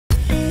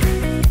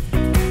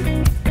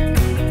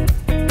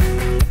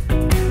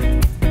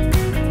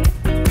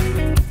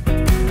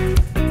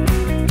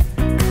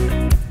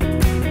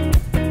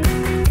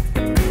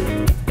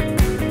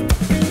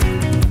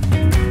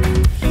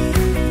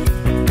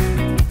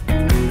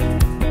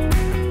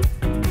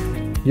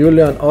You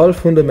learn all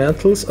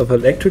fundamentals of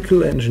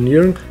electrical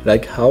engineering,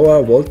 like how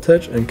are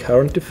voltage and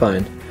current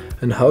defined,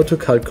 and how to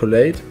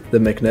calculate the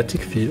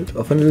magnetic field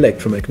of an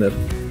electromagnet.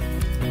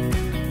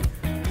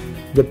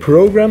 The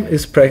program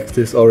is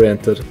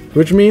practice-oriented,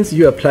 which means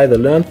you apply the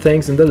learned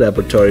things in the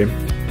laboratory.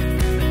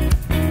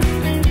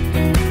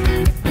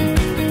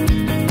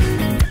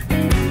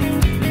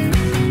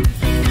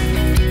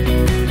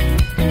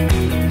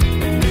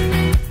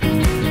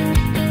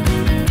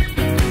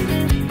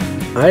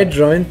 I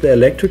joined the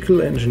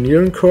electrical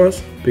engineering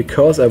course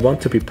because I want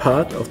to be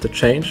part of the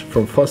change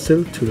from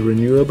fossil to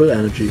renewable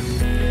energy.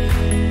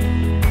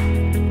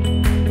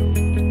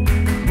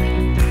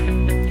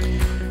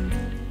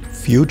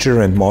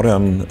 Future and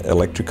modern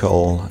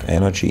electrical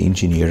energy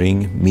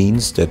engineering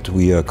means that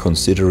we are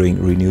considering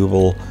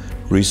renewable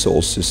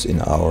resources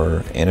in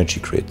our energy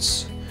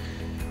grids.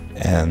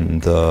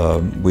 And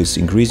with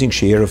increasing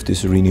share of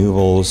these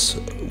renewables,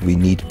 we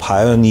need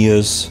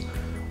pioneers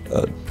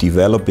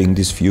developing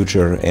these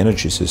future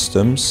energy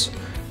systems,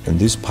 and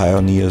these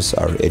pioneers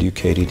are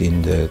educated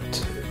in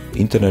that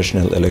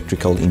International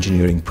Electrical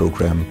Engineering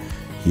program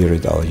here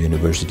at our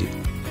university.